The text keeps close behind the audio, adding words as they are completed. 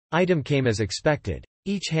Item came as expected.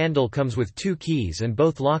 Each handle comes with 2 keys and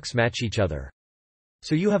both locks match each other.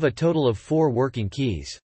 So you have a total of 4 working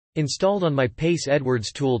keys. Installed on my Pace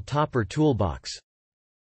Edwards tool topper toolbox.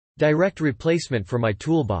 Direct replacement for my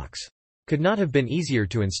toolbox. Could not have been easier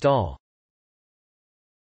to install.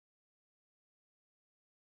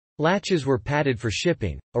 Latches were padded for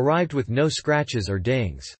shipping, arrived with no scratches or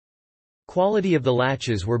dings. Quality of the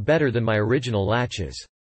latches were better than my original latches.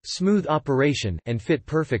 Smooth operation, and fit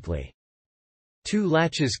perfectly. 2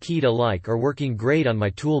 latches keyed alike are working great on my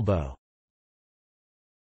toolbow.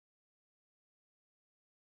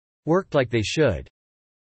 Worked like they should.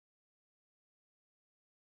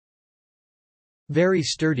 Very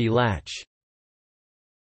sturdy latch.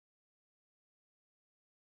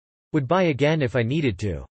 Would buy again if I needed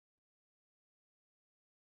to.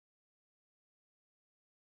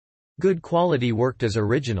 Good quality, worked as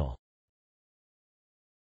original.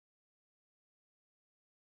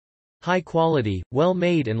 High quality, well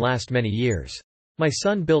made and last many years. My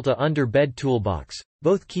son built a under-bed toolbox.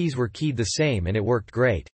 Both keys were keyed the same and it worked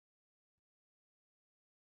great.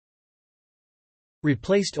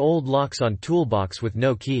 Replaced old locks on toolbox with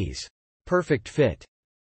no keys. Perfect fit.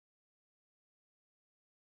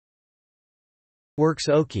 Works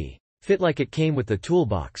okay. Fit like it came with the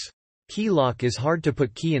toolbox. Key lock is hard to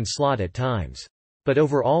put key in slot at times. But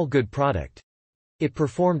overall good product. It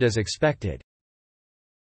performed as expected.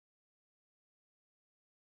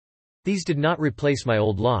 These did not replace my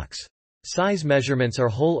old locks. Size measurements are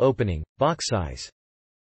hole opening, box size.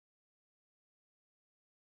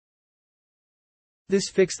 This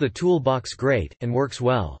fixed the toolbox great, and works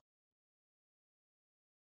well.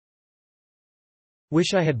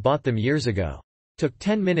 Wish I had bought them years ago. Took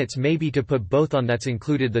 10 minutes maybe to put both on, that's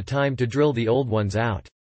included the time to drill the old ones out.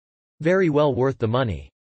 Very well worth the money.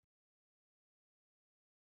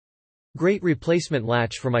 Great replacement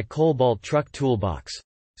latch for my Cobalt truck toolbox.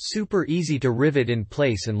 Super easy to rivet in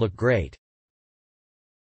place and look great.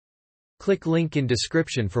 Click link in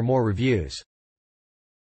description for more reviews.